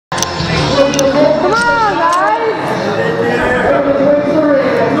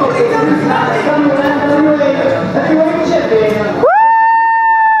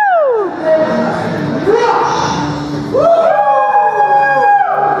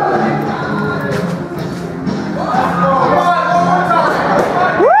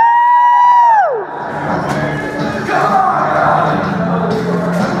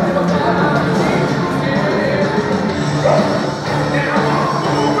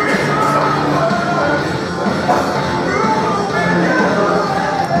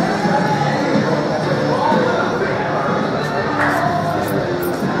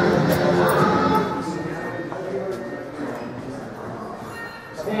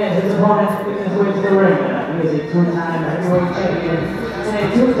And his opponent making his way to the ring. He is a two-time heavyweight champion and a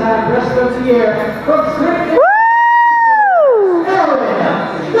two-time wrestler of the year from Strickland.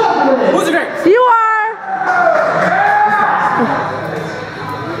 Who's the great? You are!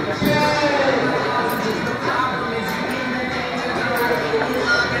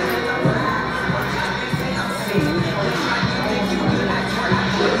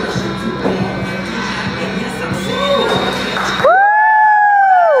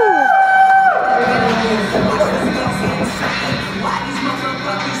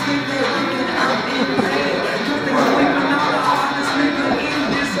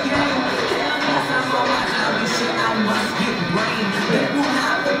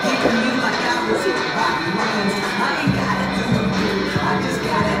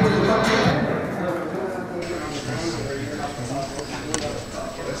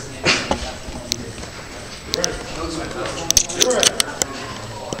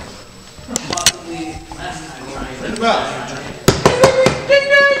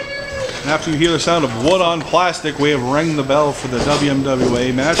 After you hear the sound of wood on plastic, we have rang the bell for the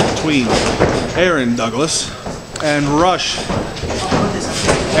WMWA match between Aaron Douglas and Rush.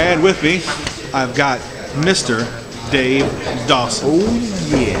 And with me, I've got Mr. Dave Dawson. Oh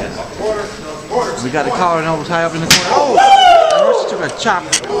yeah. We got the collar and elbow tie up in the corner. Oh! And Rush took a chop.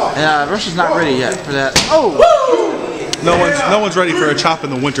 And Rush is not ready yet for that. Oh! No one's ready for a chop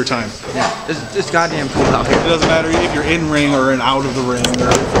in the wintertime. Yeah, it's goddamn cold out here. It doesn't matter if you're in ring or in out of the ring or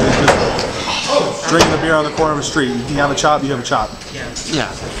just drinking a beer on the corner of the street. You have a chop, you have a chop.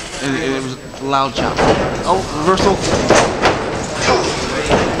 Yeah, it was a loud chop. Oh, reversal.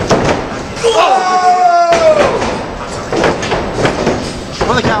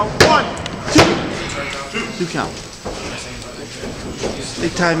 For the count. 1, 2. 2 count.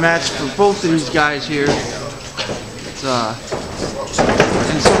 Big time match for both of these guys here. It's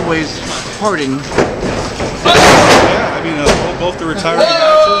in some ways parting. Yeah, I mean both the retirement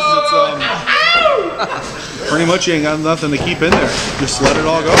matches. It's pretty much you ain't got nothing to keep in there. Just let it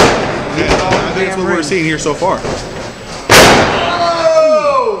all go. And I think that's what we're seeing here so far.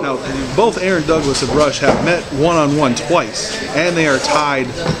 Now, both Aaron Douglas and Rush have met one-on-one twice, and they are tied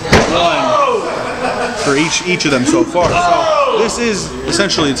 1 for each of them so far. So this is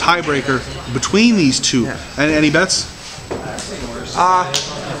essentially a tiebreaker between these two. Yeah. And any bets?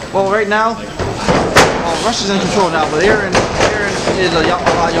 Well, right now, Rush is in control now, but Aaron is a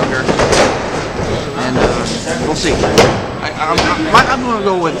lot younger, and we'll see. I'm going to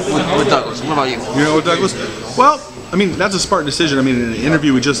go with Douglas. What about you? You know what, Douglas? Well, I mean, that's a smart decision. I mean, in an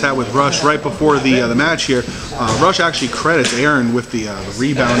interview we just had with Rush right before the match here, Rush actually credits Aaron with the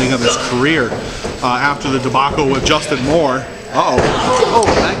rebounding of his career after the debacle with Justin Moore. Uh-oh. Oh,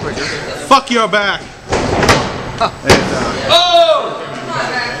 backbreaker. Fuck your back!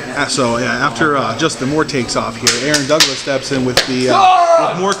 So yeah, after Justin Moore takes off here, Aaron Douglas steps in with the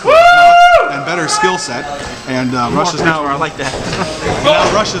with more charisma and better skill set, and Rush is now. I like that.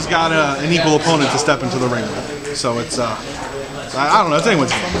 Now Rush has got an equal opponent to step into the ring with. So it's I don't know, it's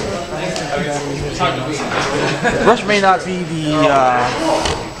anyone's game. Rush may not be the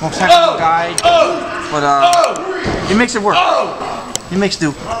most technical guy, but he makes it work. He makes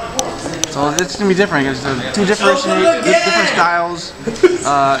do. So it's gonna be different. It's two different styles,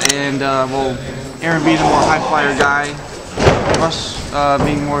 and well, Aaron being a more high flyer guy, Rush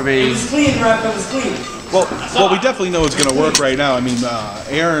being more of a. Well, we definitely know it's going to work right now. I mean,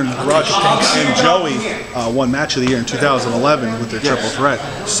 Aaron, Rush, and Joey won Match of the Year in 2011 with their triple threat.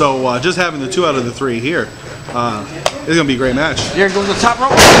 So just having the 2 out of the 3 here, it's going to be a great match. Aaron goes to the top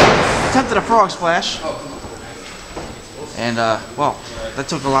rope, attempted a frog splash, and well, that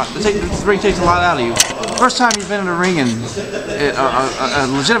took a lot. The ring takes a lot out of you. First time you've been in a ring in a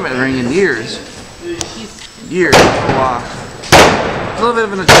legitimate ring in years. So, a little bit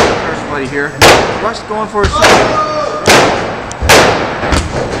of an adjustment for everybody here. Rush going for a second.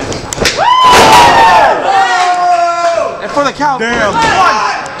 And for the count. Damn. 1,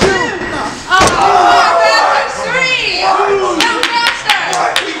 2. That's 3!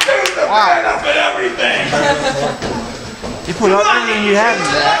 Wow. You put up everything you had in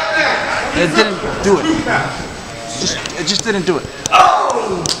that. It didn't do it. It just didn't do it.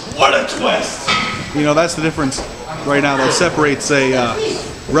 Oh! What a twist! You know, that's the difference right now that separates a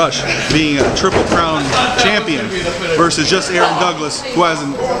Rush being a Triple Crown champion versus just Aaron Douglas, who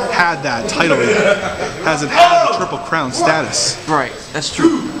hasn't had that title yet, hasn't had the Triple Crown status. Right, that's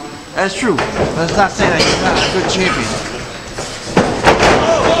true. That's true. Let's not say that he's not a good champion.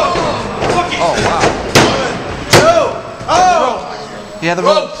 Oh, wow. Yeah, the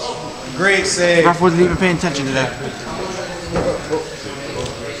ropes. Great save. The ref wasn't even paying attention to that.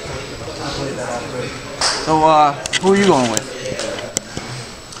 So, who are you going with?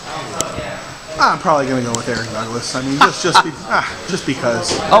 I'm probably gonna go with Aaron Douglas. I mean, just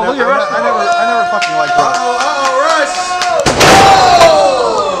because. Oh, look at Rush. I never fucking liked Rush. Rush!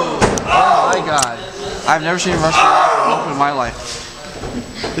 Oh my God! I've never seen Rush open in my life.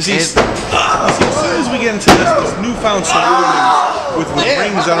 See, as soon as we get into this newfound surroundings with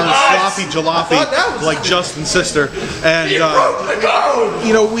rings on our sloppy jalopy like Justin's sister, and you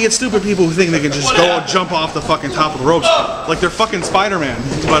know, we get stupid people who think they can just go and jump off the fucking top of the ropes like they're fucking Spider-Man.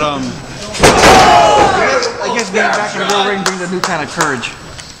 But I guess being back in the real ring brings a new kind of courage.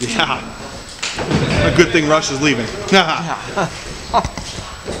 yeah, a good thing Rush is leaving.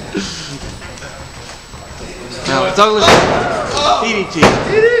 Now, Douglas, DDT.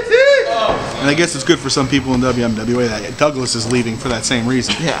 And I guess it's good for some people in WMWA that Douglas is leaving for that same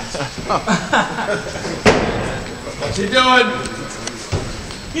reason. Yeah. What you doing?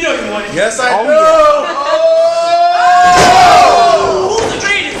 You know you want it. Yes, I do. Oh! Who's the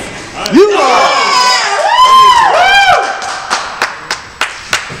greatest? You are!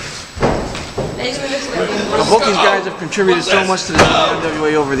 Both these guys have contributed so much to the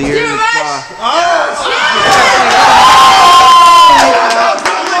WMWA over the years.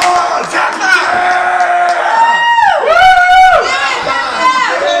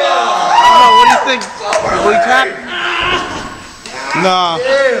 What do you think? Will he tap? Nah,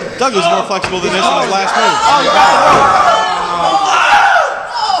 Douglas is more flexible than this in his last move.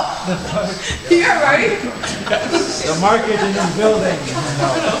 You're right. The market in this building.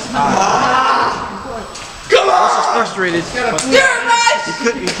 Rush is frustrated. You're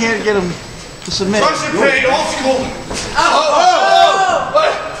right. You can't get him to submit. Russian pain, old school.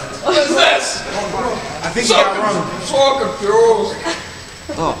 What is this? I think he got run. So confused.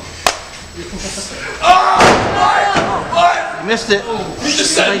 Oh. What? You missed it. You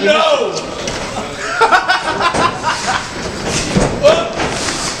just said no.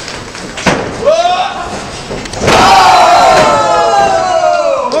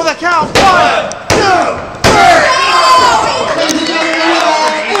 Oh, the count. 1, 2, 3.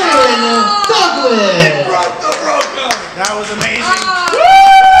 That was amazing.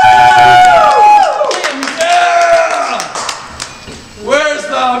 Yeah! Where's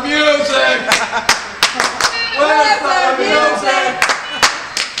the music? Where's the music?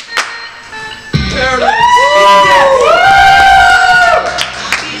 There it is.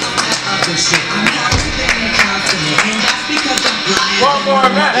 One more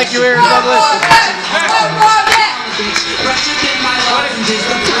match. Thank you, Aaron Douglas. Give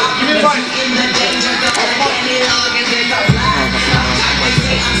me the mic.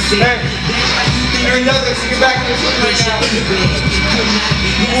 Hey, Aaron Douglas, you get back in this room right now.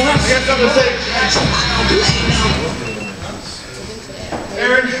 I got something to say.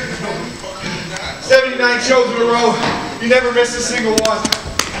 Aaron, 79 shows in a row. You never missed a single one.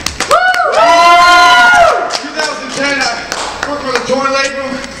 2010, I worked with a torn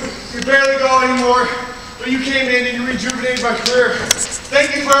labrum. You barely go anymore. But you came in and you rejuvenated my career.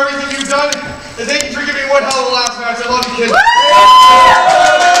 Thank you for everything you've done. And thank you for giving me one hell of a last match. I love you, kid.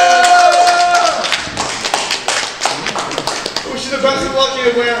 I wish you the best of luck in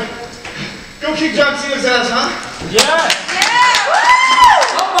it, where. Go kick John Cena's ass, huh? Yeah.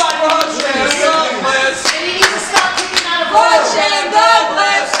 Come on, Rush and Douglas. And he needs to start kicking out of Rush and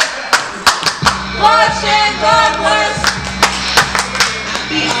Douglas. Rush and Douglas.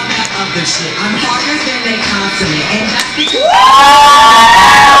 Other shit. I'm harder than they constantly, and that's because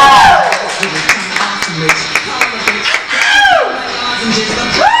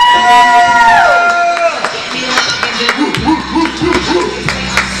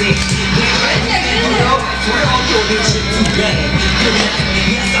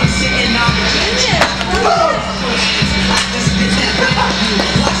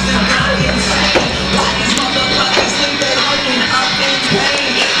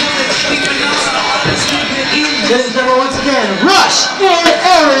Ladies and gentlemen, once again, Rush and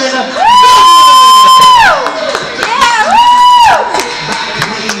Aaron.